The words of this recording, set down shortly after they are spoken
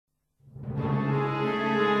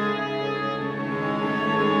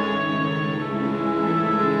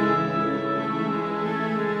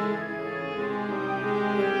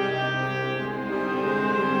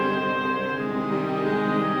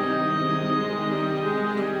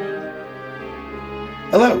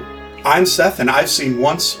Hello, I'm Seth, and I've seen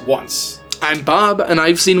once. I'm Bob, and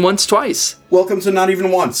I've seen once, twice. Welcome to Not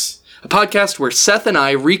Even Once, a podcast where Seth and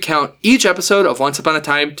I recount each episode of Once Upon a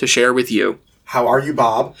Time to share with you. How are you,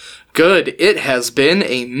 Bob? Good. It has been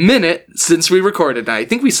a minute since we recorded, and I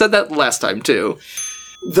think we said that last time, too.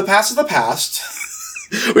 The past is the past.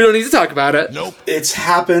 We don't need to talk about it. Nope. It's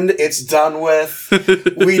happened. It's done with.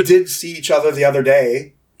 We did see each other the other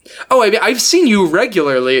day. Oh, I mean, I've seen you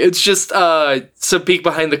regularly. It's just, some peek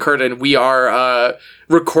behind the curtain. We are,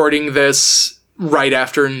 recording this right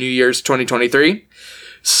after New Year's 2023.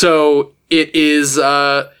 So it is,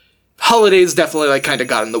 holidays definitely, kind of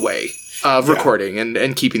got in the way of recording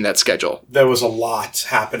and keeping that schedule. There was a lot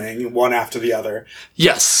happening, one after the other.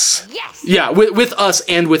 Yes. Yeah, with us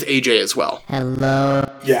and with AJ as well.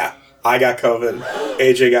 Hello. Yeah. I got COVID.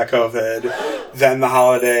 AJ got COVID. Then the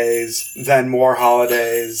holidays. Then more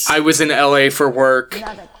holidays. I was in LA for work.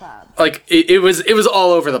 Another club. It was all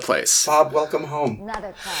over the place. Bob, welcome home.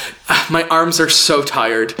 Another club. My arms are so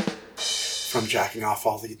tired. From jacking off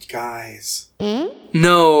all the guys.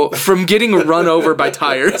 No, from getting run over by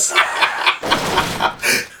tires.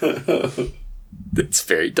 It's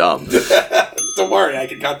very dumb. Don't worry, I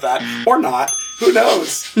can cut that. Or not. Who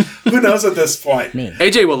knows? Who knows at this point? Me.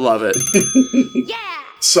 AJ will love it. Yeah!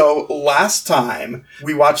 So, last time,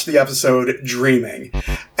 we watched the episode Dreaming.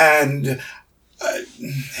 And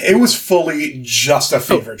it was fully just a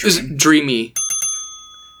fever It was dream. dreamy.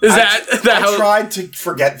 Is that I how... tried to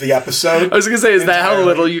forget the episode. I was going to say, is that how entirely.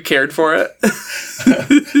 little you cared for it?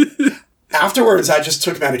 Afterwards, I just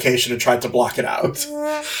took medication and tried to block it out.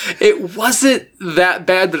 It wasn't that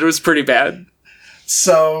bad, but it was pretty bad.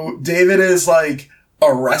 So, David is,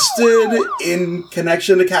 arrested in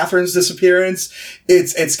connection to Catherine's disappearance.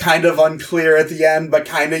 It's kind of unclear at the end, but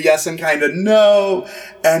kind of yes and kind of no.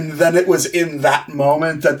 And then it was in that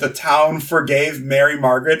moment that the town forgave Mary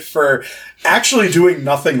Margaret for actually doing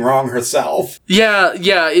nothing wrong herself.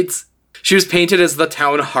 Yeah, she was painted as the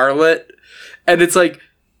town harlot, and it's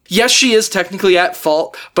yes, she is technically at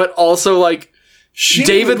fault, but also, She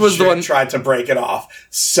David was the one tried to break it off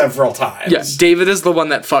several times. Yeah, David is the one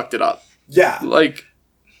that fucked it up. Yeah.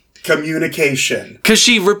 Communication. Because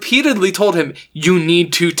she repeatedly told him, you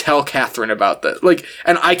need to tell Catherine about that.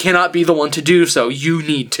 And I cannot be the one to do so. You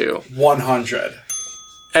need to. 100.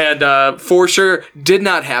 And, for sure, did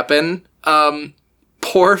not happen.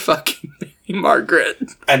 Poor fucking Margaret.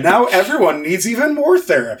 And now everyone needs even more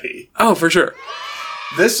therapy. Oh, for sure.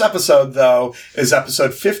 This episode, though, is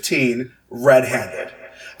episode 15, Red-Handed.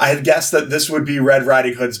 I had guessed that this would be Red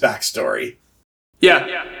Riding Hood's backstory.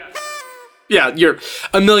 Yeah, you're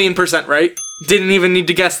 1,000,000% right. Didn't even need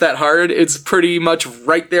to guess that hard. It's pretty much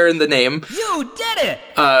right there in the name. You did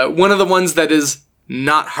it! One of the ones that is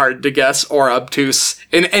not hard to guess or obtuse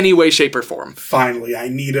in any way, shape, or form. Finally, I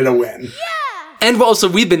needed a win. And also,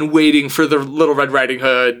 we've been waiting for the Little Red Riding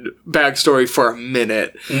Hood backstory for a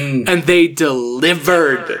minute. And they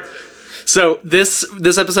delivered. So this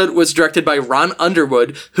episode was directed by Ron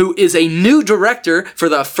Underwood, who is a new director for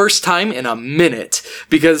the first time in a minute.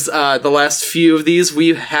 Because the last few of these,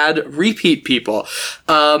 we've had repeat people.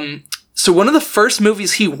 So one of the first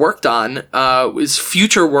movies he worked on was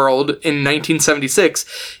Future World in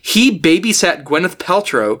 1976. He babysat Gwyneth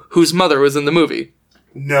Paltrow, whose mother was in the movie.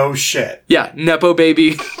 No shit. Yeah, Nepo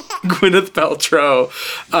baby Gwyneth Paltrow.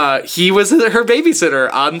 He was her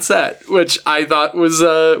babysitter on set, which I thought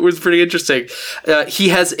was pretty interesting. He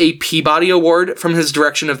has a Peabody Award from his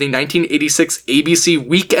direction of the 1986 ABC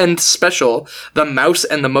weekend special, The Mouse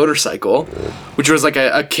and the Motorcycle, which was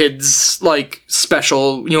a kid's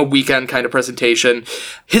special, weekend kind of presentation.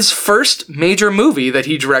 His first major movie that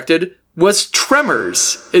he directed was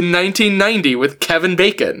Tremors in 1990 with Kevin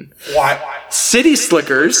Bacon. Why? City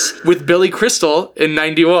Slickers with Billy Crystal in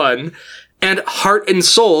 91, and Heart and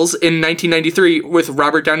Souls in 1993 with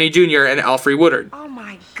Robert Downey Jr. and Alfre Woodard. Oh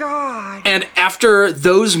my god. And after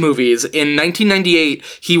those movies, in 1998,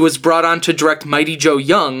 he was brought on to direct Mighty Joe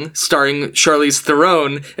Young, starring Charlize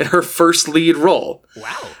Theron in her first lead role.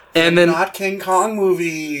 Wow. And then Not King Kong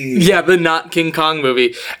movie. Yeah, the Not King Kong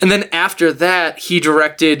movie. And then after that, he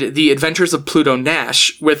directed The Adventures of Pluto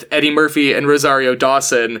Nash with Eddie Murphy and Rosario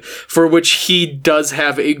Dawson, for which he does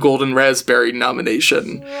have a Golden Raspberry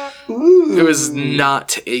nomination. Ooh. It was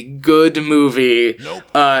not a good movie. Nope.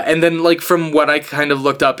 And then, from what I kind of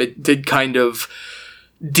looked up, it did kind of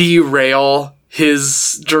derail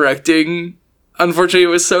his directing. Unfortunately, it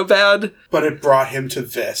was so bad. But it brought him to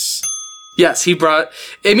this. Yes,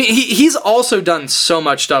 he's also done so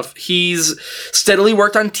much stuff. He's steadily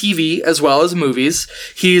worked on TV as well as movies.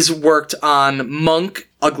 He's worked on Monk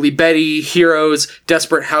Ugly Betty, Heroes,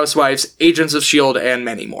 Desperate Housewives, Agents of S.H.I.E.L.D., and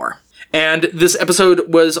many more. And this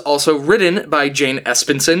episode was also written by Jane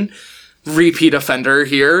Espenson, repeat offender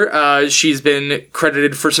here. She's been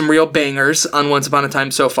credited for some real bangers on Once Upon a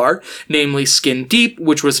Time so far, namely Skin Deep,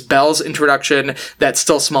 which was Belle's introduction, That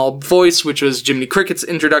Still Small Voice, which was Jiminy Cricket's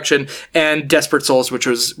introduction, and Desperate Souls, which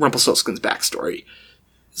was Rumpelstiltskin's backstory.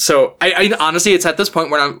 So, I honestly, it's at this point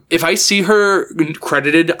where if I see her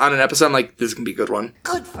credited on an episode, I'm like, this is going to be a good one.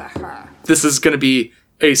 Good for her. This is going to be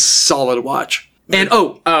a solid watch. And,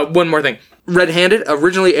 one more thing. Red Handed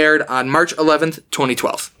originally aired on March 11th,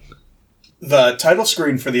 2012. The title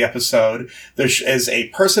screen for the episode, there is a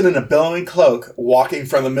person in a billowing cloak walking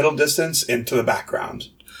from the middle distance into the background.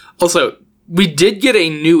 Also, we did get a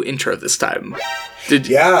new intro this time.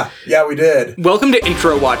 Yeah, we did. Welcome to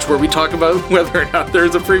Intro Watch, where we talk about whether or not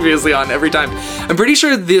there's a previously on every time. I'm pretty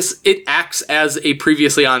sure it acts as a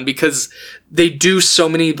previously on because they do so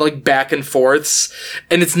many like back and forths,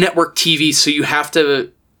 and it's network TV, so you have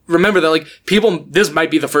to remember that like people, this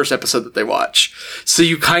might be the first episode that they watch, so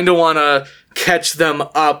you kind of want to catch them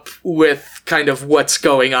up with kind of what's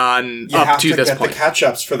going on up to this point. You have to get the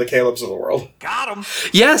catch-ups for the Calebs of the world. Got him.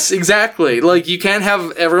 Yes, exactly. Like, you can't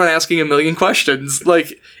have everyone asking a million questions.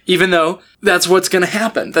 Like, even though that's what's going to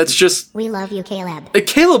happen. That's just... We love you, Caleb.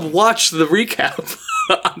 Caleb watched the recap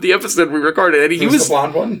on the episode we recorded, and he was the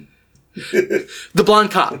blonde one? The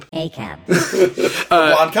blonde cop. A-cab. The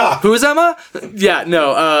blonde cop. Who is Emma? Yeah,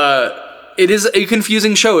 no, it is a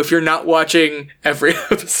confusing show if you're not watching every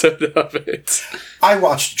episode of it. I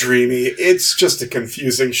watched Dreamy. It's just a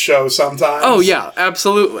confusing show sometimes. Oh, yeah,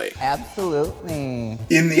 absolutely. Absolutely.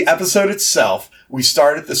 In the episode itself, we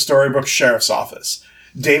start at the Storybrooke Sheriff's Office.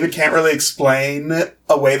 David can't really explain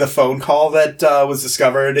away the phone call that was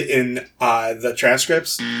discovered in the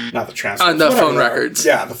transcripts. Not the transcripts. The phone records.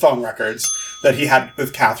 Yeah, the phone records that he had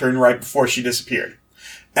with Catherine right before she disappeared.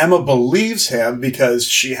 Emma believes him because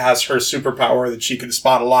she has her superpower that she can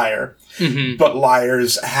spot a liar, but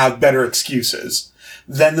liars have better excuses.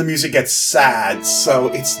 Then the music gets sad, so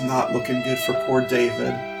it's not looking good for poor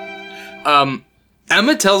David.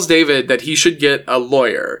 Emma tells David that he should get a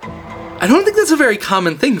lawyer. I don't think that's a very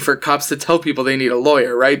common thing for cops to tell people they need a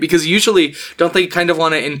lawyer, right? Because usually, don't they kind of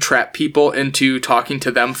want to entrap people into talking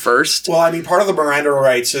to them first? Well, I mean, part of the Miranda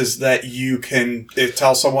rights is that you can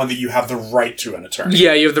tell someone that you have the right to an attorney.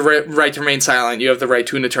 Yeah, you have the right to remain silent. You have the right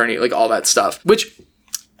to an attorney, like all that stuff. Which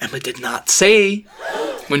Emma did not say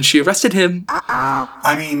when she arrested him.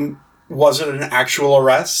 I mean, was it an actual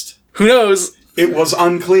arrest? Who knows? It was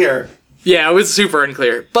unclear. Yeah, it was super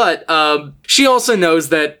unclear. But she also knows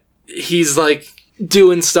that he's like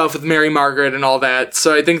doing stuff with Mary Margaret and all that,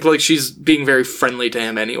 so I think like she's being very friendly to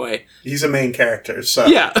him anyway. He's a main character, so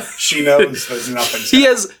yeah. She knows there's nothing. He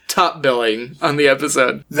has top billing on the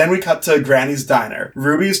episode. Then we cut to Granny's diner.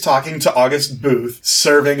 Ruby's talking to August Booth,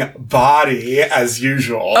 serving body as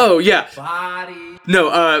usual. Oh yeah. Body.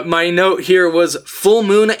 No, my note here was full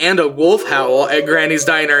moon and a wolf howl at Granny's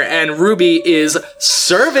diner, and Ruby is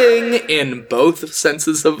serving in both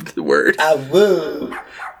senses of the word. Woo.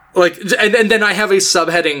 Like, and then I have a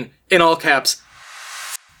subheading in all caps.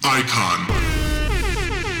 Icon.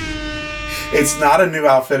 It's not a new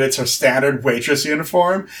outfit, it's her standard waitress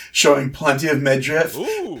uniform, showing plenty of midriff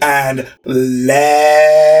and legs.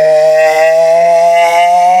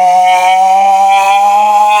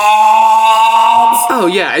 Oh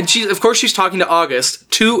yeah, and of course she's talking to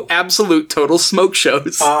August. 2 absolute total smoke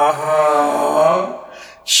shows.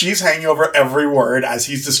 She's hanging over every word as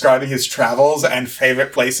he's describing his travels and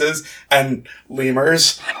favorite places and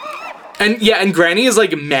lemurs. And Granny is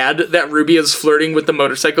like mad that Ruby is flirting with the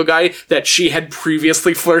motorcycle guy that she had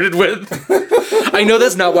previously flirted with. I know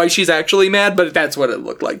that's not why she's actually mad, but that's what it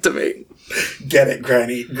looked like to me. Get it,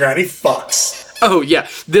 Granny. Granny fucks. Oh yeah,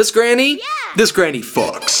 this Granny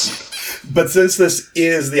fucks. But since this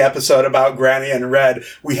is the episode about Granny and Red,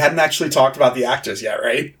 we hadn't actually talked about the actors yet,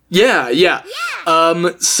 right? Yeah.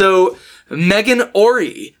 So Megan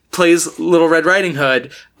Ori plays Little Red Riding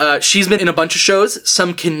Hood. She's been in a bunch of shows,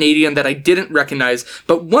 some Canadian that I didn't recognize,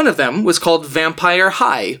 but one of them was called Vampire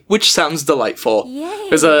High, which sounds delightful. Yay.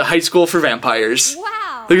 It was a high school for vampires.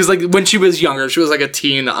 Wow. It was like when she was younger, she was like a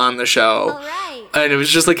teen on the show. All right. And it was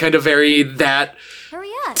just like kind of very that Hurry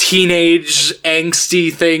up. teenage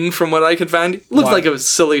angsty thing from what I could find. Looked like a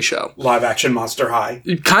silly show. Live action Monster High.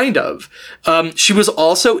 Kind of. She was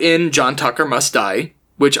also in John Tucker Must Die,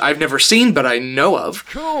 which I've never seen, but I know of.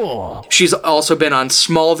 Cool. She's also been on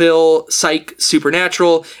Smallville, Psych,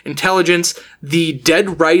 Supernatural, Intelligence, the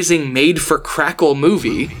Dead Rising Made for Crackle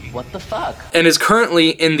movie. What the fuck? And is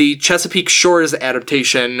currently in the Chesapeake Shores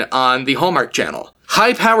adaptation on the Hallmark Channel.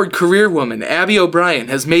 High-powered career woman Abby O'Brien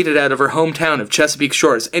has made it out of her hometown of Chesapeake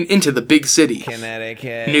Shores and into the big city,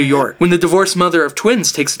 Connecticut. New York. When the divorced mother of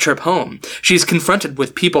twins takes a trip home, she's confronted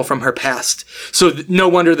with people from her past. So no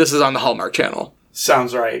wonder this is on the Hallmark Channel.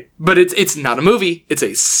 Sounds right. But it's not a movie. It's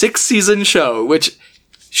a 6-season show, which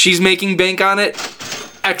she's making bank on it.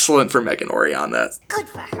 Excellent for Megan Ori on that. Good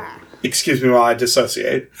for her. Excuse me while I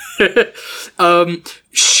dissociate.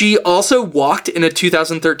 She also walked in a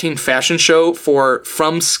 2013 fashion show for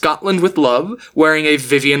From Scotland with Love, wearing a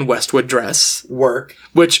Vivienne Westwood dress. Work.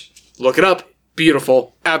 Which, look it up,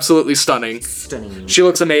 beautiful, absolutely stunning. Stunning. She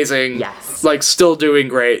looks amazing. Yes. Like, still doing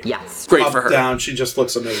great. Yes. Great Up, for her. down, she just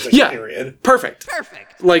looks amazing, Yeah. period. Perfect.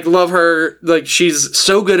 Like, love her. Like, she's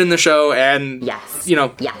so good in the show, and, Yes. you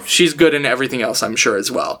know, Yes. she's good in everything else, I'm sure,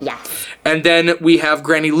 as well. Yes. And then we have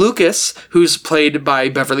Granny Lucas, who's played by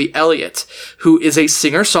Beverly Elliott, who is a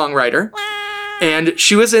singer-songwriter. And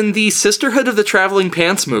she was in the Sisterhood of the Traveling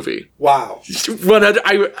Pants movie. Wow. When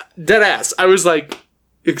I dead ass, I was like,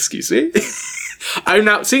 excuse me? I've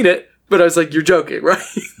not seen it, but I was like, you're joking, right?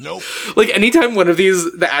 Nope. Like, anytime one of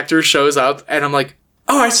the actors shows up, and I'm like,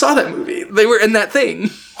 oh, I saw that movie. They were in that thing.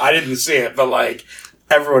 I didn't see it, but, like,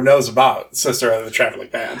 everyone knows about Sister of the Traveling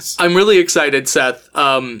Pants. I'm really excited, Seth.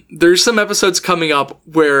 There's some episodes coming up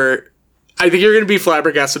where I think you're going to be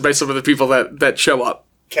flabbergasted by some of the people that show up.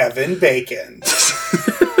 Kevin Bacon.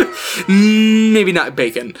 Maybe not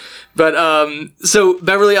Bacon. But, so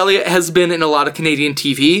Beverly Elliott has been in a lot of Canadian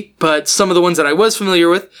TV, but some of the ones that I was familiar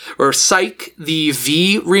with were Psych, the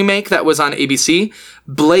V remake that was on ABC,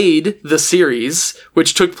 Blade, the series,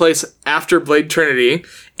 which took place after Blade Trinity,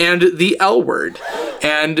 and The L Word.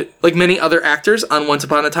 And like many other actors on Once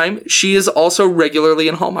Upon a Time, she is also regularly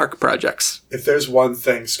in Hallmark projects. If there's one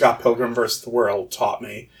thing Scott Pilgrim vs. the World taught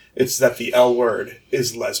me, it's that the L Word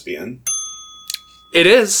is lesbian. It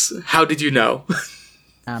is. How did you know?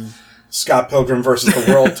 Scott Pilgrim vs.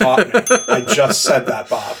 the World taught me. I just said that,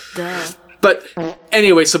 Bob. But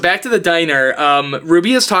anyway, so back to the diner.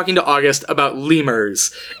 Ruby is talking to August about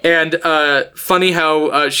lemurs. And funny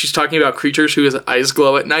how she's talking about creatures whose eyes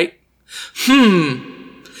glow at night.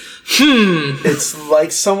 It's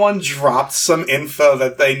like someone dropped some info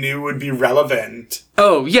that they knew would be relevant.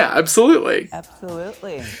 Oh, yeah, absolutely.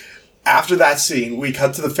 Absolutely. After that scene, we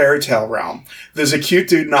cut to the fairy tale realm. There's a cute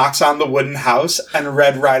dude knocks on the wooden house, and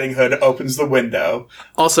Red Riding Hood opens the window.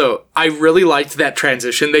 Also, I really liked that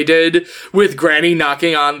transition they did with Granny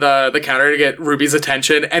knocking on the counter to get Ruby's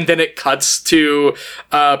attention, and then it cuts to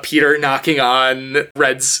Peter knocking on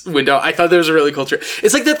Red's window. I thought that was a really cool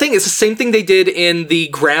It's like that thing. It's the same thing they did in the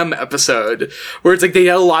Graham episode, where it's like they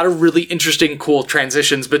had a lot of really interesting, cool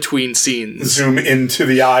transitions between scenes. Zoom into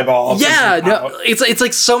the eyeballs. Yeah, and zoom no, out. it's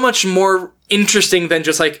like so much more interesting than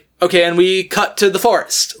just like, okay, and we cut to the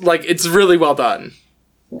forest. Like, it's really well done.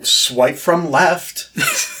 Swipe from left.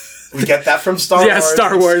 We get that from Star Wars. Yeah,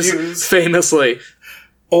 Star Wars, Excuse. famously.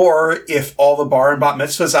 Or, if all the bar and bat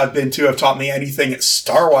mitzvahs I've been to have taught me anything,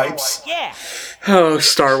 Star Wipes. Yeah. Oh,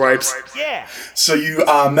 Star Wipes. Yeah. So you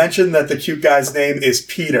mentioned that the cute guy's name is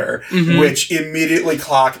Peter, which immediately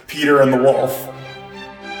clocked Peter and the Wolf.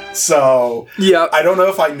 So, Yeah. I don't know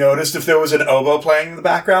if I noticed if there was an oboe playing in the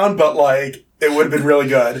background, but, like, it would have been really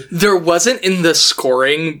good. There wasn't in the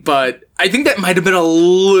scoring, but I think that might have been a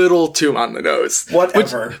little too on the nose.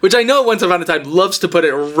 Whatever. Which I know Once Upon a Time loves to put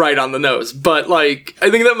it right on the nose, but, like,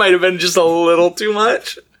 I think that might have been just a little too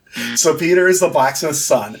much. So Peter is the blacksmith's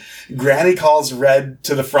son. Granny calls Red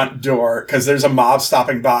to the front door because there's a mob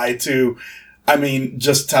stopping by to,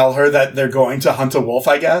 just tell her that they're going to hunt a wolf,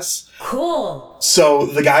 I guess. Cool. So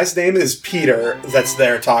the guy's name is Peter that's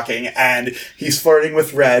there talking, and he's flirting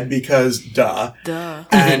with Red because duh.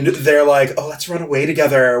 And they're like, oh, let's run away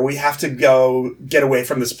together. We have to go get away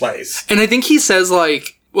from this place. And I think he says,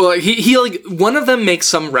 like, well, he like, one of them makes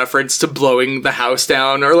some reference to blowing the house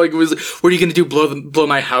down, or like, what are you gonna do, blow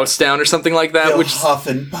my house down, or something like that, They'll huff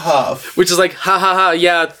and puff. which is like, ha ha ha,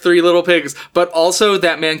 yeah, 3 little pigs. But also,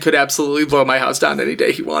 that man could absolutely blow my house down any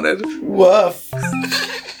day he wanted. Woof.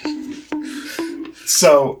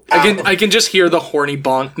 So I can just hear the horny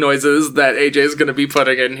bonk noises that AJ is gonna be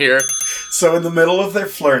putting in here. So in the middle of their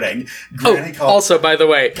flirting, Granny calls. Also, by the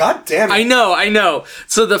way, God damn it! I know.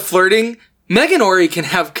 So the flirting, Megan Ori can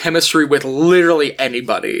have chemistry with literally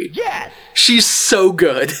anybody. Yes. She's so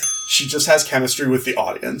good. She just has chemistry with the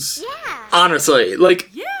audience. Honestly, like,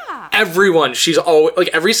 everyone, she's always, like,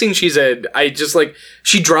 every scene she's in, I just, like,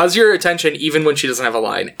 she draws your attention even when she doesn't have a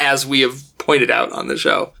line, as we have pointed out on the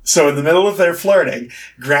show. So in the middle of their flirting,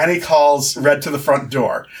 Granny calls Red to the front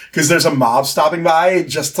door because there's a mob stopping by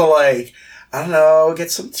just to, like, I don't know,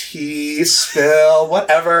 get some tea, spill,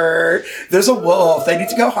 whatever. There's a wolf. They need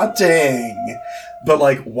to go hunting. But,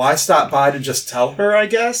 like, why stop by to just tell her, I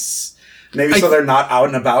guess? Maybe so they're not out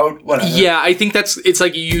and about? Whatever. Yeah, I think it's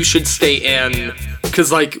like you should stay in,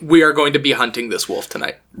 because, like, we are going to be hunting this wolf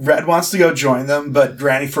tonight. Red wants to go join them, but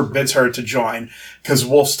Granny forbids her to join, because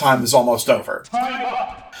Wolf's time is almost over.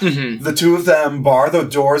 Mm-hmm. The two of them bar the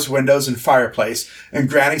doors, windows, and fireplace, and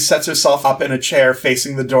Granny sets herself up in a chair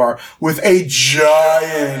facing the door with a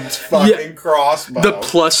giant fucking crossbow. The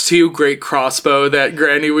 +2 great crossbow that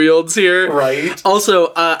Granny wields here. Right.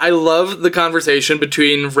 Also, I love the conversation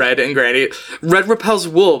between Red and Granny. Red repels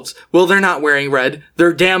wolves. Well, they're not wearing red.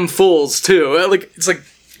 They're damn fools, too. It's like,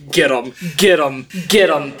 get 'em, get 'em, get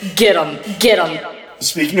 'em, get 'em, get 'em.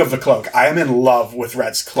 Speaking of the cloak, I am in love with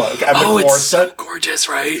Red's cloak. And the it's corset, so gorgeous,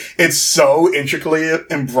 right? It's so intricately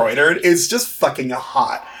embroidered. It's just fucking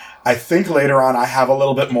hot. I think later on I have a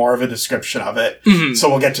little bit more of a description of it, so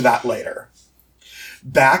we'll get to that later.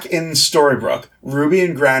 Back in Storybrooke, Ruby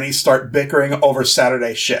and Granny start bickering over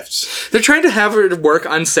Saturday shifts. They're trying to have her work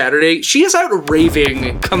on Saturday. She is out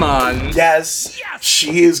raving. Come on. Yes,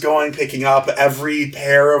 she is picking up every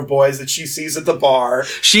pair of boys that she sees at the bar.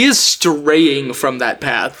 She is straying from that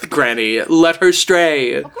path, Granny. Let her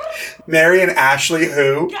stray. Mary and Ashley,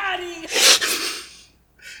 who...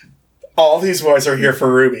 All these boys are here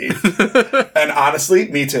for Ruby. And honestly,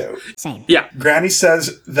 me too. Same. Yeah. Granny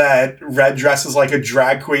says that Red dresses like a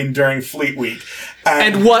drag queen during Fleet Week.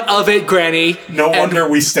 And what of it, Granny? No wonder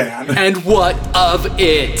we stand. And what of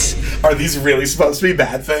it? Are these really supposed to be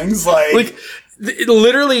bad things?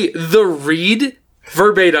 Literally, the read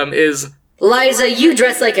verbatim is... Liza, you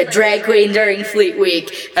dress like a drag queen during Fleet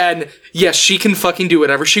Week. And yes, she can fucking do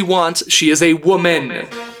whatever she wants. She is a woman.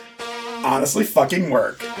 Honestly, fucking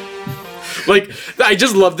work. I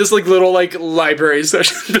just love this, little, library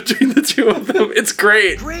session between the two of them. It's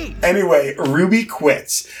great. Anyway, Ruby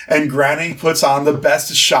quits, and Granny puts on the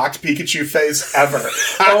best shocked Pikachu face ever.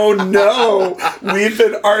 Oh no! We've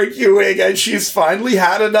been arguing, and she's finally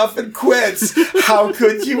had enough and quits. How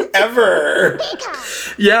could you ever?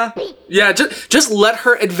 Yeah, just let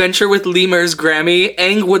her adventure with lemurs, Grammy.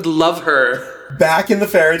 Aang would love her. Back in the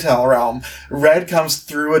fairy tale realm, Red comes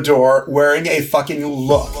through a door wearing a fucking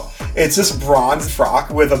look. It's this bronze frock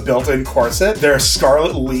with a built-in corset. There are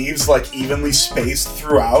scarlet leaves evenly spaced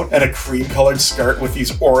throughout, and a cream-colored skirt with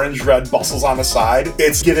these orange-red bustles on the side.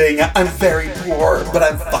 It's giving, I'm very poor, but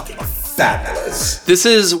I'm fucking fabulous. This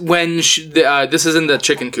is when this is in the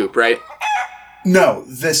chicken coop, right? No,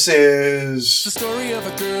 this is... The story of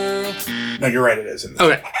a girl. No, you're right, it is in the...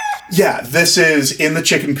 Okay. Yeah, this is in the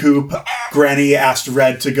chicken coop. Granny asked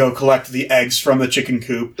Red to go collect the eggs from the chicken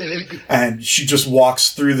coop, and she just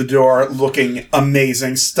walks through the door looking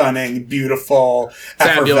amazing, stunning, beautiful,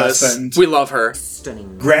 fabulous. Effervescent. We love her.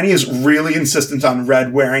 Granny is really insistent on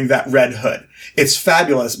Red wearing that red hood. It's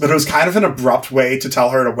fabulous, but it was kind of an abrupt way to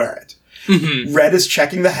tell her to wear it. Mm-hmm. Red is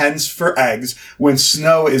checking the hens for eggs when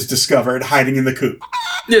Snow is discovered hiding in the coop.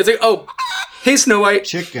 Yeah, it's like, oh, hey, Snow White.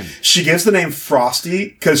 Chicken. She gives the name Frosty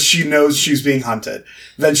because she knows she's being hunted.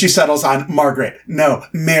 Then she settles on Margaret. No,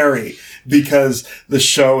 Mary, because the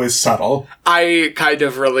show is subtle. I kind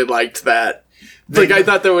of really liked that. I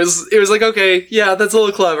thought it was okay, yeah, that's a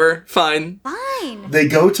little clever. Fine. They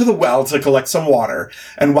go to the well to collect some water,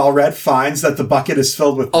 and while Red finds that the bucket is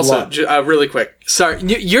filled with also, blood... really quick. Sorry,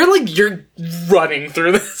 you're running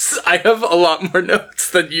through this. I have a lot more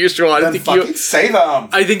notes than usual. Then fucking say them!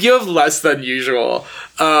 I think you have less than usual.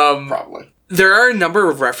 Probably. There are a number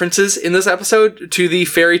of references in this episode to the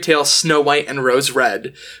fairy tale Snow White and Rose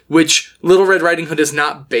Red, which Little Red Riding Hood is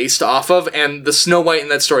not based off of, and the Snow White in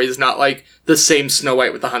that story is not the same Snow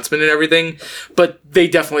White with the huntsman and everything, but they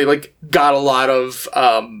definitely got a lot of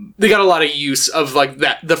use of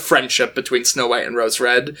the friendship between Snow White and Rose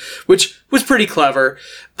Red, which was pretty clever.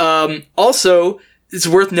 Also, it's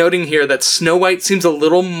worth noting here that Snow White seems a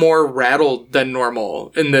little more rattled than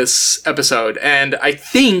normal in this episode, and I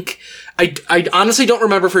think... I honestly don't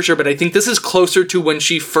remember for sure, but I think this is closer to when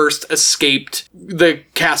she first escaped the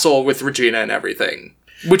castle with Regina and everything,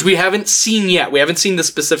 which we haven't seen yet. We haven't seen the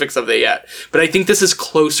specifics of it yet, but I think this is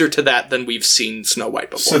closer to that than we've seen Snow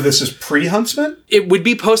White before. So this is pre-Huntsman? It would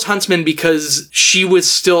be post-Huntsman because she was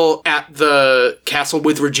still at the castle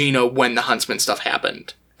with Regina when the Huntsman stuff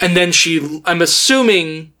happened. And then I'm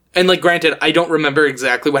assuming... And granted, I don't remember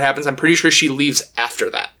exactly what happens. I'm pretty sure she leaves after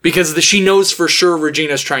that. Because she knows for sure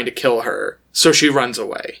Regina's trying to kill her. So she runs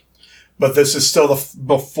away. But this is still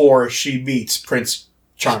before she meets Prince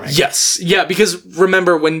Charming. Yes. Yeah, because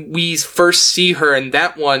remember, when we first see her in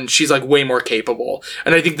that one, she's way more capable.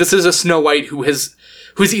 And I think this is a Snow White who has...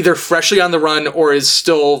 who's either freshly on the run or is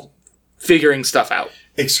still figuring stuff out.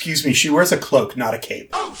 Excuse me, she wears a cloak, not a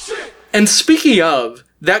cape. And speaking of,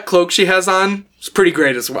 that cloak she has on is pretty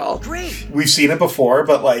great as well. Great. We've seen it before,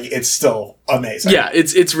 but, like, it's still amazing. Yeah,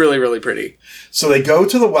 it's really, really pretty. So they go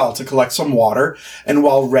to the well to collect some water, and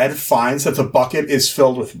while Red finds that the bucket is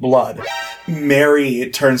filled with blood,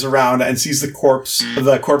 Mary turns around and sees the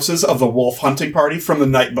corpses of the wolf hunting party from the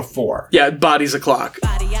night before. Yeah, bodies o'clock.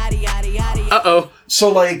 Uh-oh.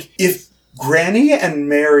 So, like, if Granny and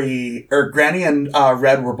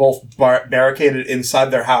Red were both barricaded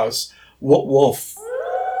inside their house, what wolf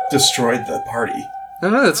destroyed the party? I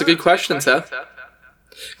don't know, that's a good question, Seth.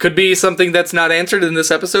 Could be something that's not answered in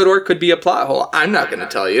this episode, or it could be a plot hole. I'm not going to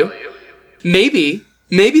tell you. Maybe,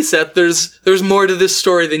 Seth, there's more to this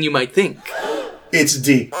story than you might think. It's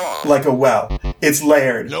deep, like a well. It's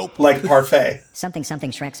layered, like parfait. Something,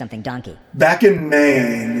 Shrek, something, donkey. Back in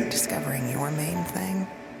Maine, Discovering your main thing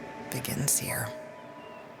begins here.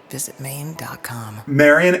 Visit Maine.com.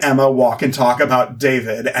 Mary and Emma walk and talk about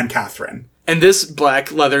David and Catherine. And this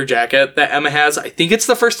black leather jacket that Emma has, I think it's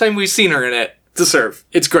the first time we've seen her in it to serve.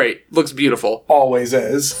 It's great. Looks beautiful. Always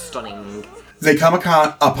is. Stunning. They come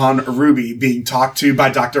upon Ruby being talked to by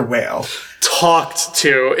Dr. Whale. Talked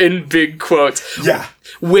to, in big quotes. Yeah.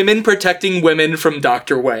 Women protecting women from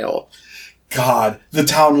Dr. Whale. God, the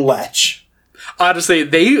town lech. Honestly,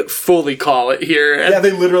 they fully call it here. Yeah,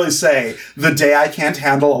 they literally say, the day I can't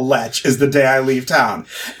handle a lech is the day I leave town.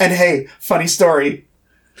 And hey, funny story.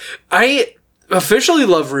 I officially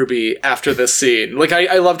love Ruby after this scene. Like,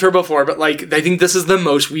 I loved her before, but, like, I think this is the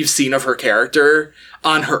most we've seen of her character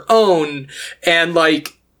on her own. And,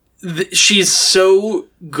 like, she's so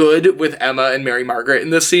good with Emma and Mary Margaret in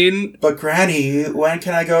this scene. But Granny, when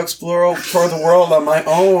can I go explore the world on my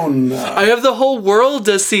own? I have the whole world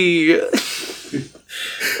to see.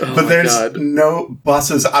 But there's no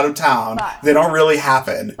buses out of town. They don't really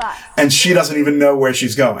happen. And she doesn't even know where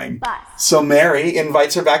she's going. So Mary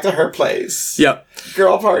invites her back to her place. Yep.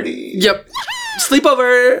 Girl party. Yep.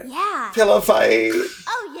 Sleepover. Yeah. Pillow fight.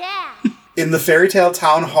 Oh, yeah. In the fairy tale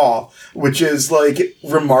town hall, which is, like,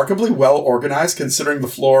 remarkably well organized considering the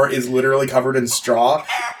floor is literally covered in straw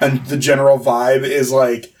and the general vibe is,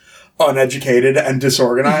 like, uneducated and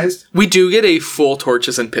disorganized. We do get a full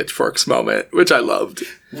torches and pitchforks moment, which I loved.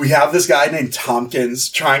 We have this guy named Tompkins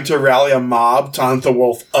trying to rally a mob to hunt the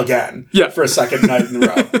wolf again. Yeah. For a second night in a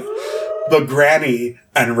row. But Granny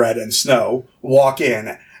and Red and Snow walk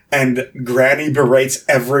in, and Granny berates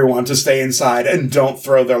everyone to stay inside and don't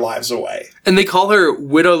throw their lives away. And they call her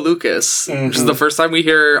Widow Lucas, which is the first time we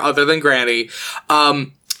hear her other than Granny.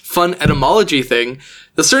 Fun etymology thing.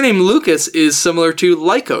 The surname Lucas is similar to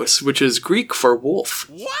Lycos, which is Greek for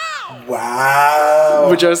wolf. Wow.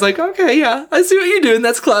 Which I was like, okay, yeah, I see what you're doing.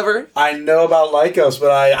 That's clever. I know about Lycos,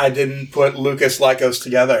 but I didn't put Lucas Lycos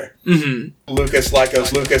together. Mm-hmm. Lucas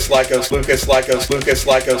Lycos, Lucas Lycos, Lucas Lycos, Lucas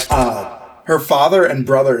Lycos. Her father and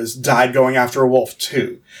brothers died going after a wolf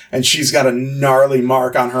too, and she's got a gnarly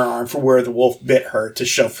mark on her arm for where the wolf bit her to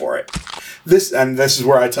show for it. This is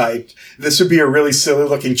where I typed, this would be a really silly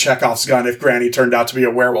looking Chekhov's gun if Granny turned out to be a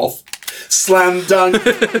werewolf. Slam dunk.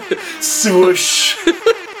 Swoosh.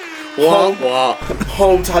 Wah, wah.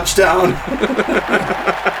 Home touchdown.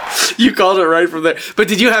 You called it right from there. But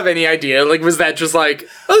did you have any idea? Like, was that just like,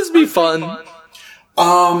 oh, this would be fun?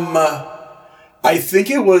 I think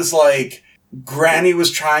it was like Granny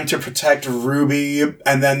was trying to protect Ruby,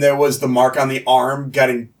 and then there was the mark on the arm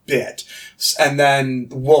getting bit, and then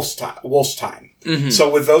wolf's time. Mm-hmm.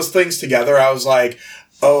 So with those things together, I was like,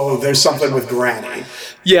 oh, there's something with Granny.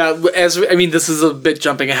 Yeah, this is a bit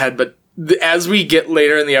jumping ahead, but as we get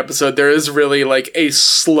later in the episode, there is really like a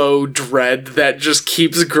slow dread that just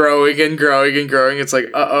keeps growing and growing and growing. It's like,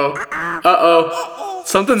 uh-oh,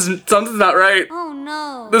 something's not right. Oh,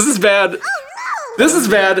 no. This is bad. Oh, no. This is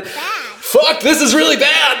bad. Fuck, this is really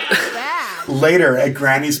bad. Later at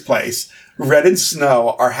Granny's place, Red and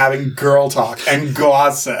Snow are having girl talk and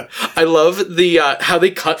gossip. I love the how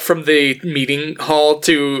they cut from the meeting hall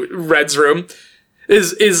to Red's room.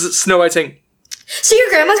 Is Snow White saying, So your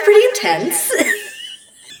grandma's pretty intense.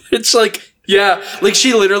 it's like, yeah, like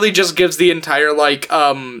she literally just gives the entire like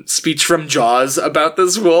speech from Jaws about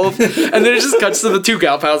this wolf, and then it just cuts to the two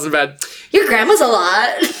gal pals in bed. Your grandma's a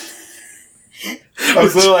lot. I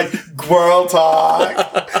was literally like, girl talk.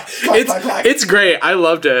 It's great. I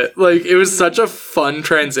loved it. Like, it was such a fun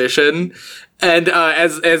transition. And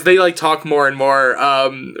as they like talk more and more,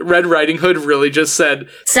 Red Riding Hood really just said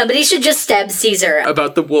Somebody should just stab Caesar.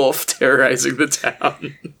 about the wolf terrorizing the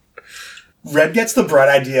town. Red gets the bright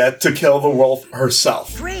idea to kill the wolf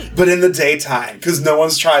herself. Great. But in the daytime, because no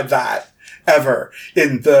one's tried that. ever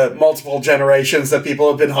in the multiple generations that people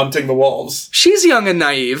have been hunting the wolves. She's young and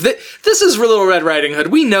naive. This is Little Red Riding Hood.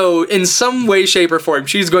 We know in some way, shape, or form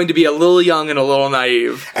she's going to be a little young and a little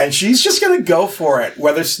naive. And she's just going to go for it,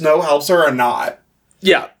 whether Snow helps her or not.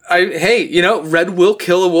 Yeah. Hey, Red will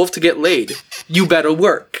kill a wolf to get laid. You better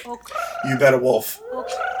work. You bet a wolf.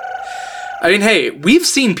 I mean, hey, we've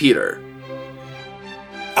seen Peter.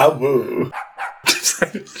 Ah, woo.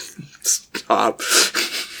 Stop.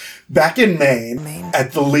 Back in Maine,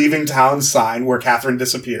 at the leaving town sign where Catherine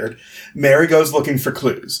disappeared, Mary goes looking for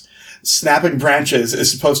clues. Snapping branches is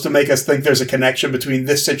supposed to make us think there's a connection between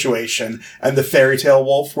this situation and the fairy tale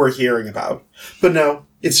wolf we're hearing about. But no,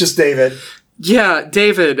 it's just David. Yeah,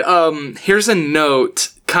 David, here's a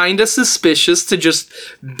note. Kinda suspicious to just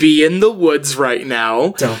be in the woods right now.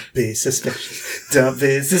 Don't be suspicious. Don't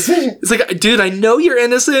be suspicious. It's like, dude, I know you're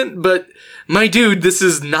innocent, but my dude, this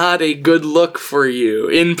is not a good look for you,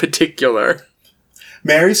 in particular.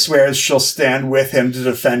 Mary swears she'll stand with him to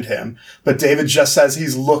defend him, but David just says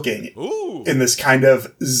he's looking in this kind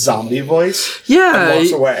of zombie voice. Yeah, and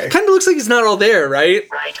walks away. Kind of looks like he's not all there, right?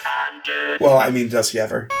 Well, I mean, does he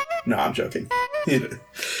ever? No, I'm joking.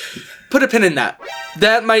 Put a pin in that.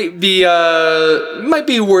 That might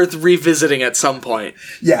be worth revisiting at some point.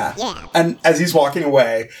 Yeah. And as he's walking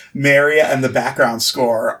away, Mary and the background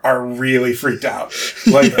score are really freaked out.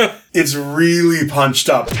 Like, it's really punched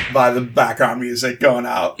up by the background music going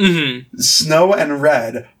out. Mm-hmm. Snow and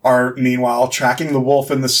Red are, meanwhile, tracking the wolf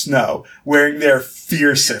in the snow, wearing their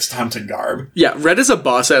fiercest hunting garb. Yeah, Red is a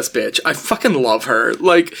boss-ass bitch. I fucking love her.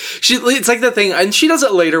 Like, it's like the thing, and she does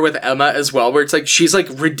it later with Emma as well, where it's like, she's like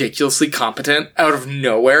ridiculously competent out of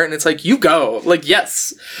nowhere, and it's like, you go. Like,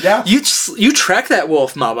 yes. Yeah. You track that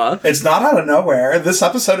wolf, mama. It's not out of nowhere. This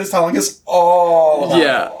episode is telling us all about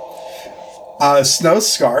Yeah.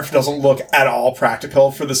 Snow's scarf doesn't look at all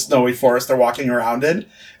practical for the snowy forest they're walking around in.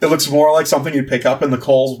 It looks more like something you'd pick up in the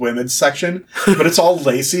Kohl's women's section, but it's all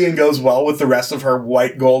lacy and goes well with the rest of her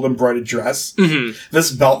white gold embroidered dress. Mm-hmm.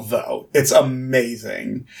 This belt, though, it's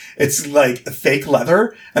amazing. It's like fake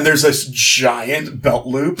leather, and there's this giant belt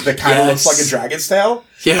loop that kind of looks like a dragon's tail.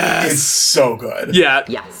 Yes. It's so good. Yeah.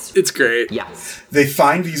 Yes. It's great. Yes. They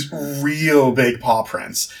find these real big paw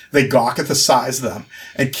prints. They gawk at the size of them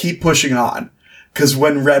and keep pushing on. Because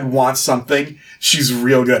when Red wants something, she's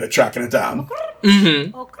real good at tracking it down.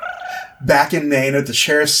 Mm-hmm. Back in Maine at the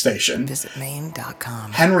sheriff's station, Visit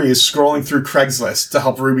Maine.com. Henry is scrolling through Craigslist to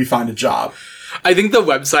help Ruby find a job. I think the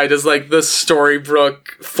website is like the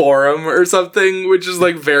Storybrooke forum or something, which is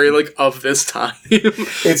like very like of this time.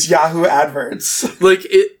 It's Yahoo adverts. Like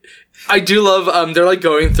it. I do love, they're like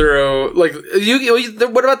going through, like,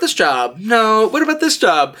 what about this job? No. What about this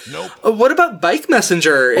job? Nope. What about Bike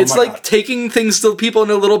Messenger? It's my like God. taking things to people in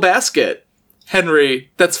a little basket. Henry,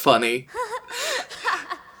 that's funny.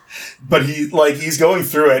 But he's going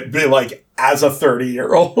through it, but like, as a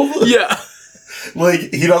 30-year-old. Yeah.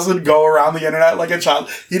 Like, he doesn't go around the internet like a child.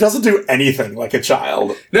 He doesn't do anything like a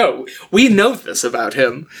child. No, we know this about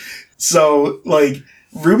him. So, like,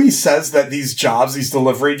 Ruby says that these jobs, these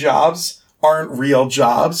delivery jobs, aren't real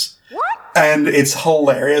jobs. What? And it's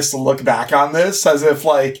hilarious to look back on this as if,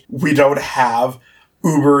 like, we don't have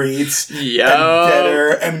Uber Eats and Getter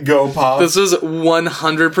and GoPuff. This was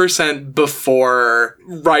 100% before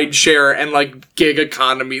rideshare and, like, gig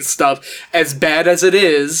economy stuff. As bad as it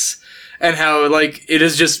is, and how, like, it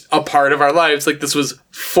is just a part of our lives, like, this was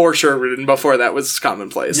for sure written before that was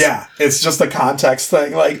commonplace. Yeah, it's just a context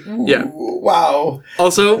thing. Like, ooh, Yeah. Wow.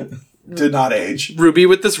 Also, Did not age. Ruby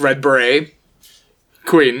with this red beret.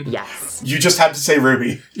 Queen. Yes. You just had to say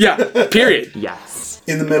Ruby. Yeah, period. Yes.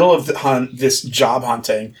 In the middle of this job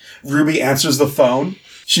hunting, Ruby answers the phone.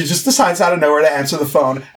 She just decides out of nowhere to answer the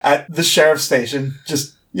phone at the sheriff's station.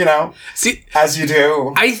 Just, See, as you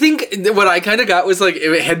do. I think what I kind of got was, like,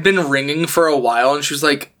 it had been ringing for a while, and she was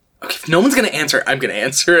like, okay, if no one's going to answer it, I'm going to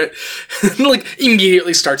answer it. And, like,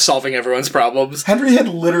 immediately start solving everyone's problems. Henry had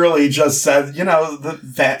literally just said,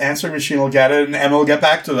 the answering machine will get it and Emma will get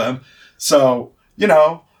back to them. So,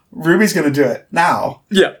 Ruby's going to do it now.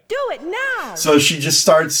 Yeah. Do it now! So she just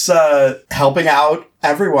starts helping out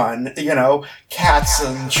everyone, cats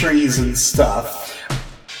and trees and stuff.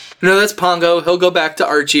 No, that's Pongo. He'll go back to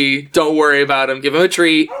Archie. Don't worry about him. Give him a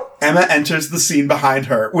treat. Emma enters the scene behind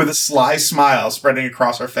her with a sly smile spreading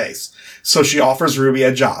across her face. So she offers Ruby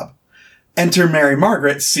a job. Enter Mary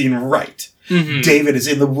Margaret, scene right. Mm-hmm. David is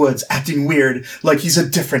in the woods acting weird, like he's a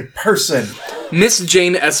different person. Miss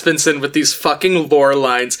Jane Espenson with these fucking lore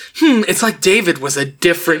lines. It's like David was a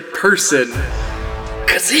different person.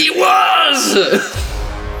 'Cause he was!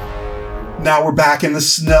 Now we're back in the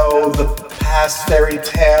snow, the past fairy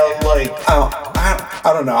tale, like, I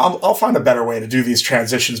don't know. I'll find a better way to do these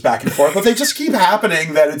transitions back and forth, but they just keep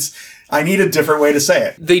happening that I need a different way to say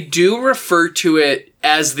it. They do refer to it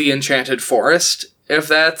as the Enchanted Forest, if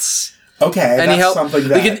that's okay. any help. Something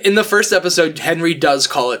that Like in the first episode, Henry does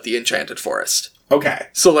call it the Enchanted Forest. okay.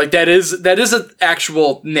 So like that is an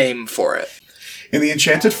actual name for it. In the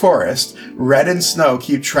Enchanted Forest, Red and Snow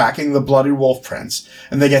keep tracking the bloody wolf prints,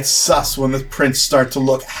 and they get sus when the prints start to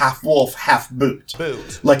look half wolf, half boot.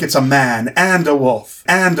 Like it's a man and a wolf,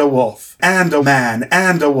 and a wolf, and a man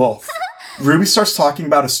and a wolf. Ruby starts talking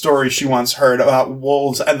about a story she once heard about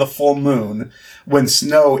wolves and the full moon when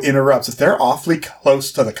Snow interrupts that they're awfully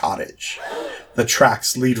close to the cottage. The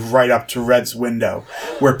tracks lead right up to Red's window,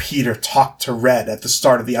 where Peter talked to Red at the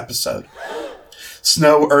start of the episode.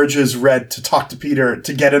 Snow urges Red to talk to Peter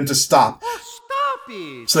to get him to stop. Stop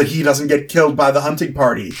it! So that he doesn't get killed by the hunting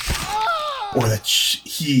party. Or that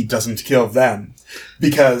he doesn't kill them.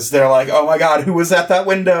 Because they're like, oh my god, who was at that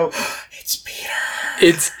window? It's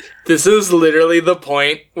Peter. This is literally the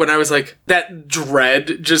point when I was like, that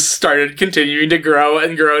dread just started continuing to grow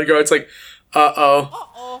and grow and grow. It's like, uh-oh.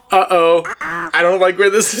 I don't like where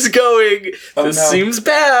this is going. This seems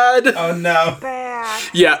bad. Oh no. Bad.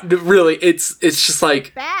 Yeah, really, it's just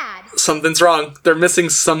like, Bad. something's wrong. They're missing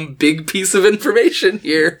some big piece of information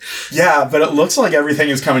here. Yeah, but it looks like everything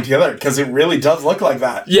is coming together, because it really does look like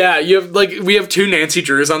that. Yeah, we have two Nancy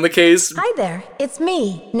Drews on the case, Hi there, it's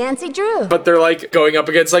me, Nancy Drew. but they're like going up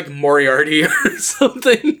against like Moriarty or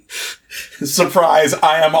something. Surprise,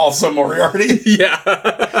 I am also Moriarty.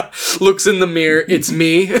 Yeah. Looks in the mirror, it's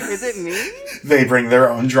me. Is it me? They bring their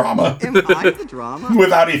own drama. Am I the drama?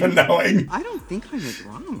 Without even knowing. I don't think I'm the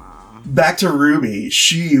drama. Back to Ruby,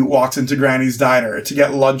 she walks into Granny's diner to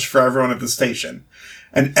get lunch for everyone at the station.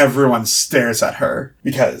 And everyone stares at her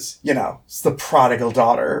because, it's the prodigal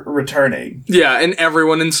daughter returning. Yeah, and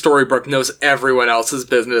everyone in Storybrooke knows everyone else's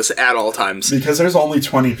business at all times. Because there's only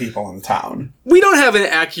 20 people in the town. We don't have an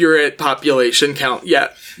accurate population count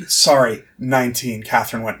yet. Sorry, 19.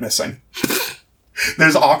 Catherine went missing.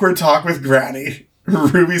 There's awkward talk with Granny.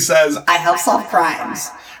 Ruby says, I help solve crimes.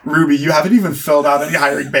 Ruby, you haven't even filled out any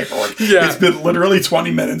hiring paperwork. Yeah. It's been literally 20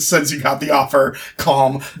 minutes since you got the offer.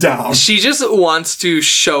 Calm down. She just wants to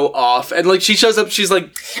show off. And, like, she shows up, she's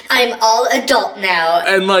like... I'm all adult now.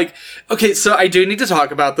 And, like, okay, so I do need to talk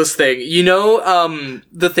about this thing.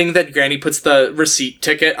 The thing that Granny puts the receipt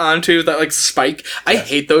ticket onto, that, like, spike? I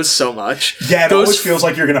hate those so much. Yeah, it always feels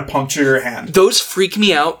like you're going to puncture your hand. Those freak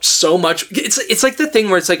me out so much. It's like the thing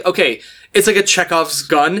where it's like, okay... It's like a Chekhov's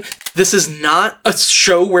gun. This is not a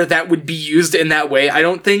show where that would be used in that way, I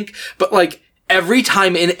don't think. But, like, every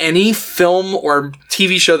time in any film or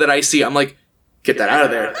TV show that I see, I'm like, get that out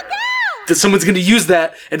of there. Because someone's going to use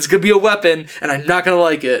that, and it's going to be a weapon, and I'm not going to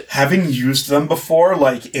like it. Having used them before,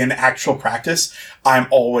 like, in actual practice, I'm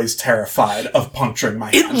always terrified of puncturing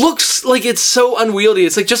my hand. It looks like it's so unwieldy.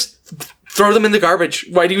 It's like, just throw them in the garbage.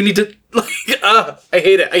 Why do you need to, like, I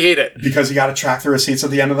hate it. Because you got to track the receipts at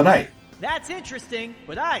the end of the night. That's interesting,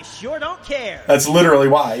 but I sure don't care. That's literally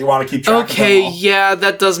why. You want to keep track of them all. Yeah,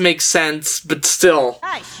 that does make sense, but still.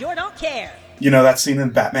 I sure don't care. You know that scene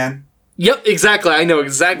in Batman? Yep, exactly. I know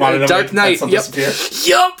exactly. Wanted to Dark make Knight. pencil Yep.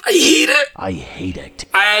 disappear? Yep, I hate it. I hate it.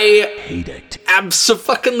 I hate it.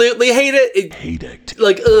 Abso-fucking-lutely hate it. Hate it.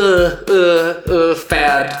 Like,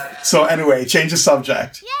 fad. So anyway, change the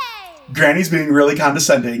subject. Yay! Granny's being really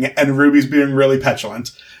condescending, and Ruby's being really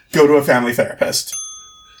petulant. Go to a family therapist.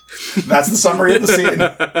 That's the summary of the scene.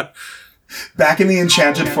 Back in the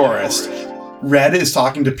Enchanted Forest, Red is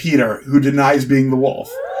talking to Peter, who denies being the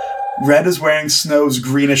wolf. Red is wearing Snow's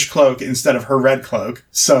greenish cloak instead of her red cloak,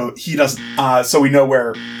 so he doesn't. So we know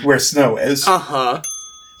where Snow is.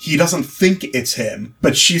 He doesn't think it's him,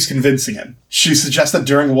 but she's convincing him. She suggests that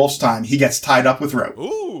during Wolf's time, he gets tied up with rope.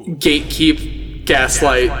 Gatekeep,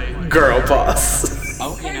 gaslight, girl boss.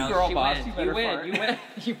 Okay, girl boss, you win.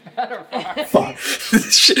 You better fart. Fuck.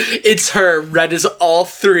 It's her. Red is all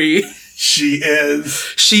three. She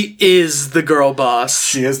is. She is the girl boss.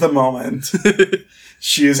 She is the moment.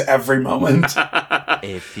 She is every moment.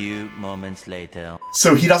 A few moments later.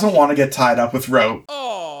 So he doesn't want to get tied up with rope.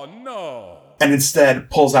 Oh, no. And instead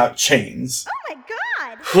pulls out chains. Oh my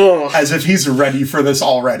god! As if he's ready for this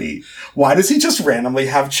already. Why does he just randomly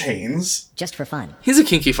have chains? Just for fun. He's a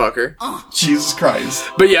kinky fucker. Jesus Christ.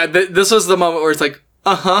 But yeah, this was the moment where it's like,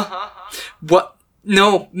 what?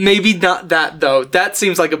 No, maybe not that, though. That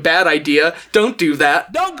seems like a bad idea. Don't do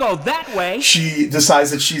that. Don't go that way. She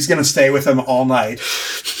decides that she's going to stay with him all night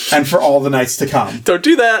and for all the nights to come. Don't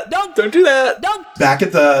do that. Don't do that. Don't. Back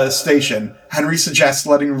at the station, Henry suggests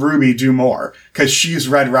letting Ruby do more because she's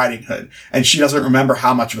Red Riding Hood and she doesn't remember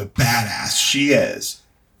how much of a badass she is.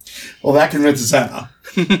 Well, that convinces Emma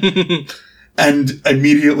and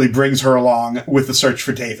immediately brings her along with the search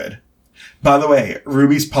for David. By the way,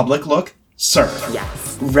 Ruby's public look, sir. Yes.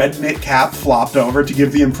 Red knit cap flopped over to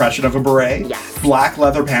give the impression of a beret. Yes. Black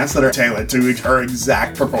leather pants that are tailored to her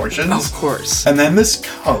exact proportions. Of course. And then this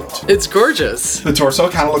coat. It's gorgeous. The torso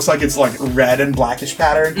kind of looks like it's like red and blackish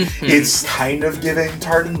pattern. It's kind of giving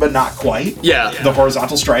tartan, but not quite. Yeah. The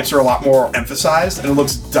horizontal stripes are a lot more emphasized, and it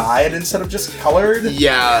looks dyed instead of just colored.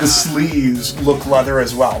 Yeah. The sleeves look leather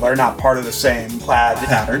as well. They're not part of the same plaid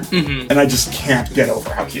pattern. And I just can't get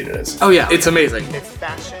over how cute it is. Oh, yeah. It's amazing.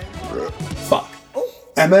 Fuck.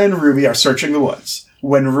 Emma and Ruby are searching the woods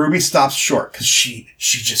when Ruby stops short because she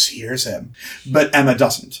just hears him. But Emma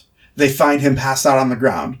doesn't. They find him passed out on the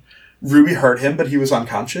ground. Ruby heard him, but he was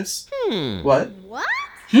unconscious. What?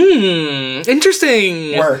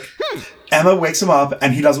 Interesting. Work. Emma wakes him up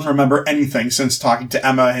and he doesn't remember anything since talking to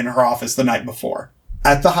Emma in her office the night before.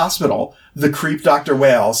 At the hospital, the creep Dr.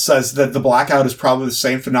 Wales says that the blackout is probably the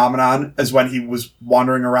same phenomenon as when he was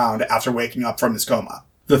wandering around after waking up from his coma.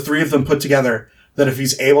 The three of them put together that if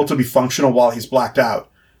he's able to be functional while he's blacked out,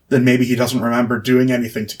 then maybe he doesn't remember doing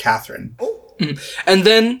anything to Catherine. And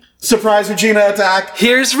then... Surprise Regina attack!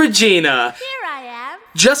 Here's Regina. Here I am.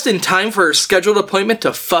 Just in time for her scheduled appointment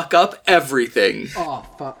to fuck up everything. Oh,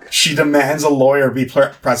 fuck. She demands a lawyer be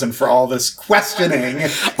present for all this questioning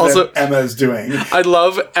Also, that Emma is doing. I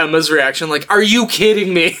love Emma's reaction, like, are you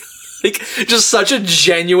kidding me? Like, just such a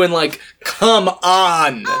genuine, like, come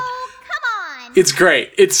on. Oh, come on. It's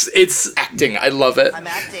great. It's acting. I love it. I'm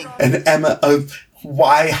acting. And Emma,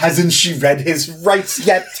 why hasn't she read his rights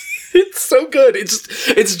yet? It's so good.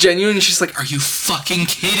 It's genuine. She's like, are you fucking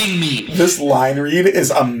kidding me? This line read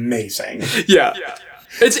is amazing. Yeah.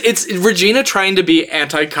 It's Regina trying to be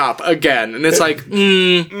anti-cop again. And it's like,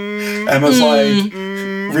 Emma's like,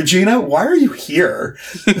 Regina, why are you here?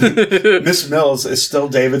 Miss Mills is still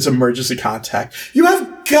David's emergency contact. You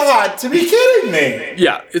have got to be kidding me.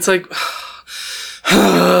 Yeah, it's like...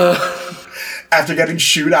 After getting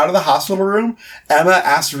shooed out of the hospital room, Emma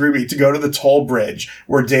asks Ruby to go to the toll bridge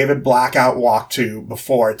where David Blackout walked to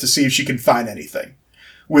before to see if she can find anything.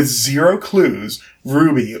 With zero clues,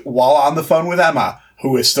 Ruby, while on the phone with Emma,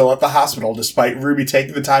 who is still at the hospital despite Ruby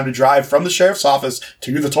taking the time to drive from the sheriff's office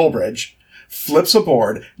to the toll bridge, flips a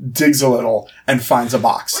board, digs a little, and finds a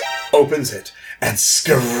box, opens it, and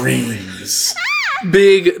screams.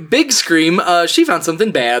 Big scream. She found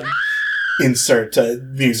something bad. Insert a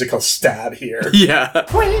musical stab here. Yeah.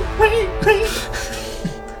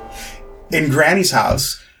 In Granny's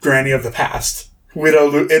house, Granny of the past, Widow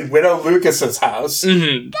Lucas's house,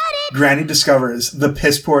 Granny discovers the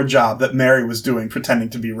piss-poor job that Mary was doing pretending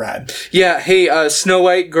to be Red. Yeah, hey, Snow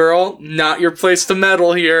White girl, not your place to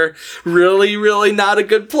meddle here. Really, really not a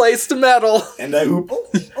good place to meddle. And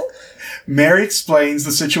Mary explains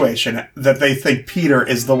the situation that they think Peter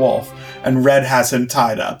is the wolf, and Red has him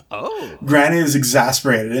tied up. Oh. Granny is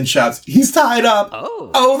exasperated and shouts, "He's tied up!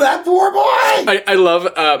 Oh, that poor boy!" I love,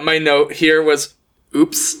 my note here was,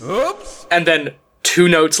 oops. Oops. And then 2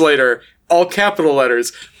 notes later, all capital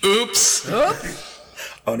letters, oops.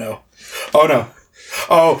 Oh no. Oh no.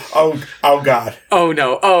 Oh God. Oh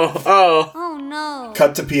no. Oh no.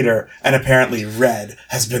 Cut to Peter, and apparently Red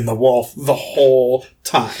has been the wolf the whole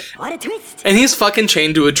time. What a twist. And he's fucking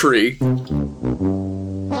chained to a tree.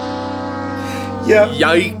 Yep.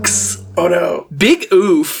 Yikes. Oh no. Big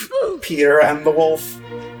oof. Peter and the wolf.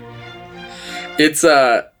 It's,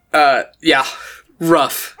 yeah.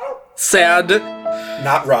 Rough. Sad.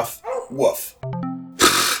 Not rough. Woof.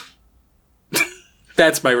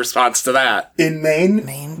 That's my response to that. In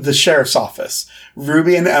Maine, the sheriff's office,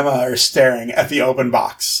 Ruby and Emma are staring at the open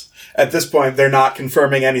box. At this point, they're not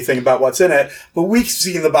confirming anything about what's in it, but we've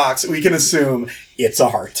seen the box. We can assume it's a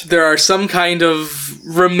heart. There are some kind of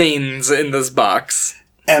remains in this box.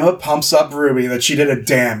 Emma pumps up Ruby that she did a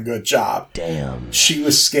damn good job. Damn. She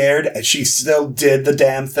was scared, and she still did the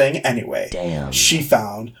damn thing anyway. Damn. She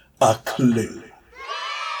found a clue.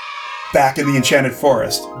 Back in the Enchanted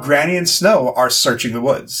Forest, Granny and Snow are searching the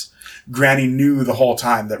woods. Granny knew the whole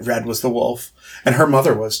time that Red was the wolf, and her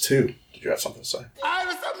mother was too. Did you have something to say? I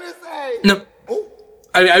have something to say. No.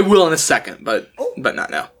 I will in a second, but not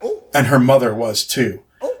now. And her mother was too.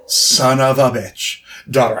 Son of a bitch.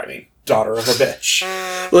 Daughter, I mean. daughter of a bitch.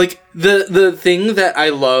 Like, the thing that I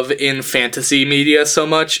love in fantasy media so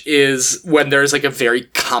much is when there's, like, a very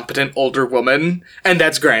competent older woman, and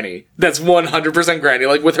that's Granny. That's 100% Granny.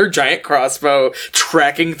 Like, with her giant crossbow,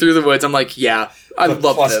 tracking through the woods, I'm like, yeah, I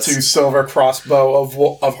love this. +2 silver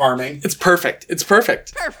crossbow of harming. It's perfect. It's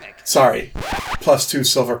perfect. Perfect. Sorry. +2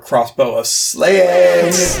 silver crossbow of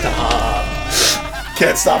slaying. Stop.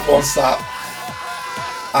 Can't stop, won't stop.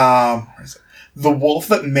 Where is it? The wolf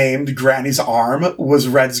that maimed Granny's arm was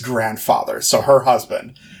Red's grandfather, so her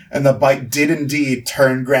husband. And the bite did indeed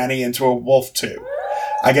turn Granny into a wolf too.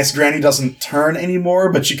 I guess Granny doesn't turn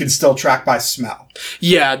anymore, but she can still track by smell.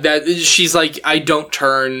 Yeah, that she's like, I don't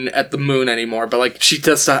turn at the moon anymore, but like she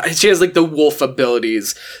does. She has like the wolf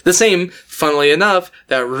abilities, the same, funnily enough,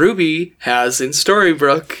 that Ruby has in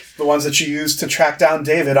Storybrooke. The ones that she used to track down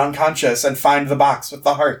David unconscious and find the box with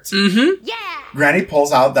the heart. Mm-hmm. Yeah. Granny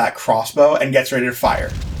pulls out that crossbow and gets ready to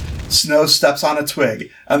fire. Snow steps on a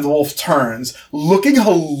twig, and the wolf turns, looking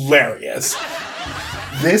hilarious.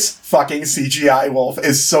 This fucking CGI wolf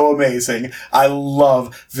is so amazing. I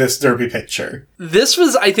love this derpy picture. This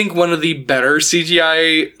was, I think, one of the better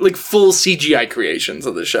CGI, like full CGI creations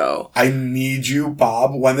of the show. I need you,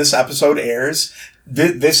 Bob, when this episode airs,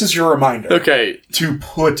 this is your reminder. Okay. To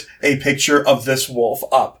put a picture of this wolf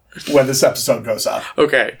up when this episode goes up.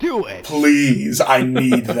 Okay. Do it. Please, I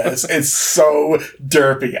need this. It's so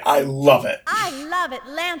derpy. I love it. I love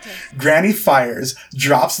Atlantis. Granny fires,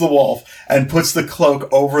 drops the wolf, and puts the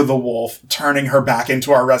cloak over the wolf, turning her back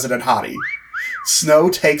into our resident hottie. Snow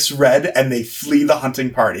takes Red, and they flee the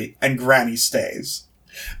hunting party, and Granny stays.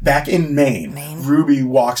 Back in Maine, Ruby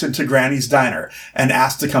walks into Granny's diner and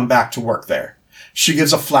asks to come back to work there. She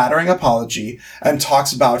gives a flattering apology and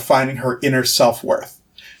talks about finding her inner self-worth.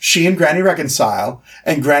 She and Granny reconcile,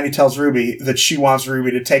 and Granny tells Ruby that she wants Ruby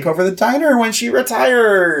to take over the diner when she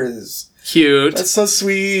retires. Cute. That's so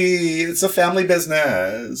sweet. It's a family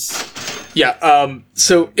business. Yeah,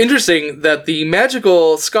 so interesting that the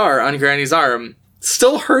magical scar on Granny's arm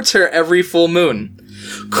still hurts her every full moon.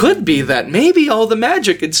 Could be that maybe all the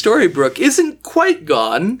magic in Storybrooke isn't quite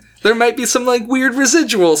gone. There might be some, like, weird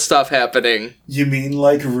residual stuff happening. You mean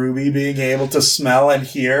like Ruby being able to smell and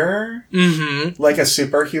hear? Mm-hmm. Like a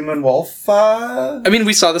superhuman wolf? I mean,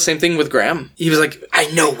 we saw the same thing with Graham. He was like,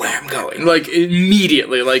 I know where I'm going. Like,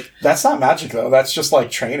 immediately, like... That's not magic, though. That's just,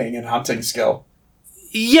 like, training and hunting skill.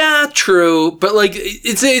 Yeah, true. But, like,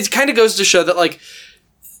 it kind of goes to show that, like,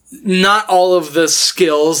 not all of the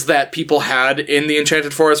skills that people had in the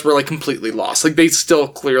Enchanted Forest were, like, completely lost. Like, they still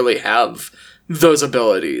clearly have those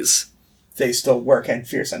abilities. They still work and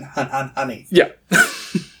fierce and honey. Yeah.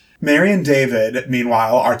 Mary and David,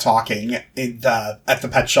 meanwhile, are talking at the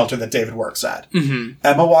pet shelter that David works at. Mm-hmm.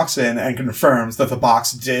 Emma walks in and confirms that the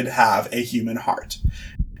box did have a human heart.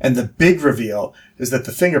 And the big reveal is that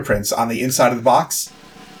the fingerprints on the inside of the box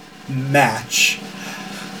match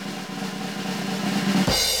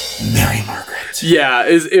Mary Margaret. Yeah,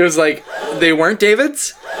 it was like, they weren't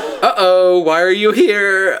David's? Uh-oh, why are you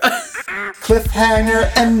here?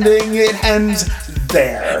 Cliffhanger ending, it ends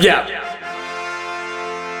there. Yeah.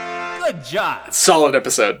 Good job. Solid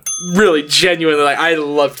episode. Really, genuinely, like, I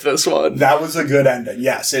loved this one. That was a good ending,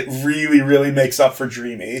 yes. It really, really makes up for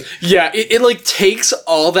Dreamy. Yeah, it like, takes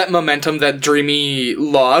all that momentum that Dreamy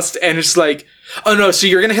lost, and it's like, oh no, so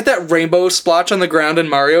you're gonna hit that rainbow splotch on the ground in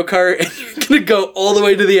Mario Kart, and you're gonna go all the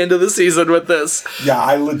way to the end of the season with this.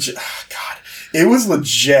 Yeah, God. It was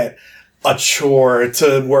legit a chore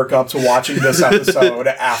to work up to watching this episode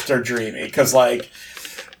after Dreamy, because, like,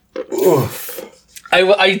 oof.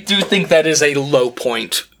 I do think that is a low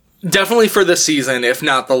point. Definitely for the season, if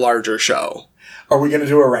not the larger show. Are we going to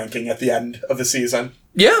do a ranking at the end of the season?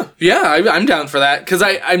 Yeah, I'm down for that. Because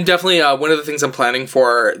I'm definitely, one of the things I'm planning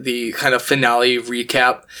for the kind of finale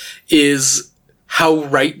recap is how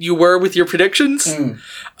right you were with your predictions.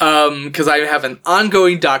 Because I have an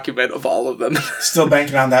ongoing document of all of them. Still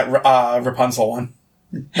banking on that Rapunzel one.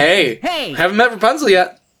 Hey, haven't met Rapunzel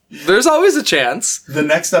yet. There's always a chance. The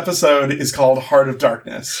next episode is called Heart of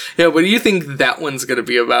Darkness. Yeah, what do you think that one's going to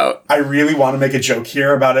be about? I really want to make a joke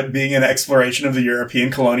here about it being an exploration of the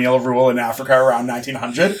European colonial rule in Africa around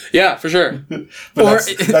 1900. Yeah, for sure.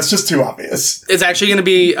 But that's just too obvious. It's actually going to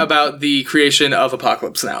be about the creation of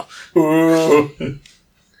Apocalypse Now. Ooh.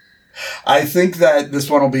 I think that this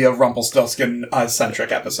one will be a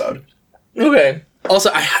Rumpelstiltskin-centric episode. Okay.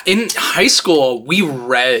 Also, in high school, we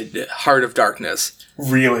read Heart of Darkness.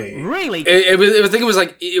 Really? Really? I think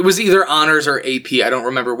it was either honors or AP. I don't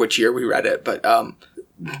remember which year we read it, but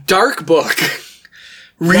dark book.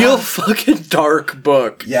 Real fucking dark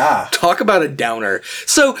book. Yeah. Talk about a downer.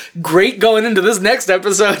 So, great going into this next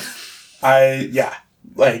episode.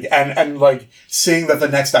 And like seeing that the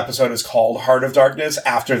next episode is called Heart of Darkness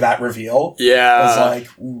after that reveal. Yeah. Was like,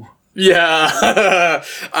 ooh. Yeah.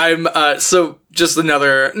 So just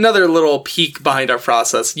another little peek behind our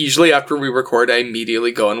process. Usually after we record, I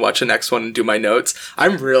immediately go and watch the next one and do my notes.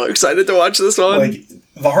 I'm really excited to watch this one. Like,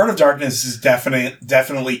 the Heart of Darkness is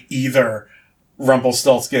definitely either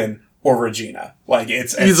Rumpelstiltskin or Regina. Like,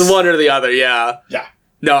 it's one or the other, yeah. Yeah.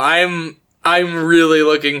 No, I'm really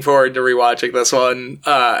looking forward to rewatching this one.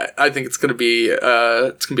 I think it's gonna be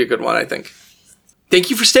a good one, I think. Thank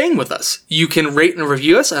you for staying with us. You can rate and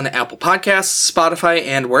review us on Apple Podcasts, Spotify,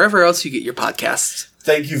 and wherever else you get your podcasts.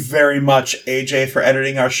 Thank you very much, AJ, for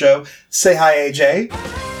editing our show. Say hi, AJ.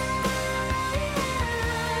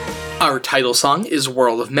 Our title song is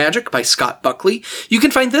World of Magic by Scott Buckley. You can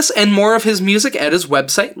find this and more of his music at his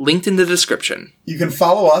website, linked in the description. You can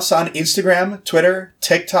follow us on Instagram, Twitter,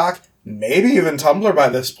 TikTok, maybe even Tumblr by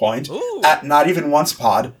this point, at Not Even Once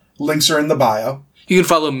Pod. Links are in the bio. You can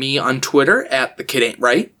follow me on Twitter at The Kid Ain't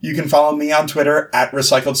Right. You can follow me on Twitter at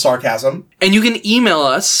Recycled Sarcasm. And you can email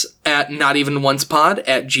us at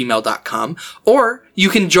notevenoncepod@gmail.com. Or you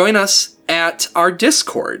can join us at our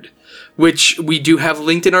Discord, which we do have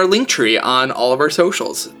linked in our link tree on all of our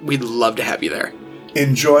socials. We'd love to have you there.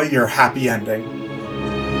 Enjoy your happy ending.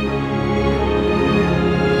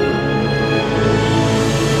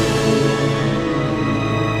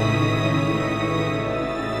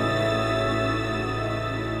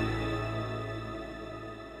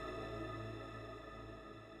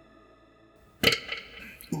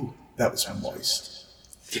 Ooh, that was moist.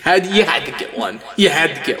 You had to get one. You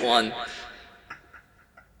had to get one.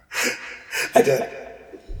 I did.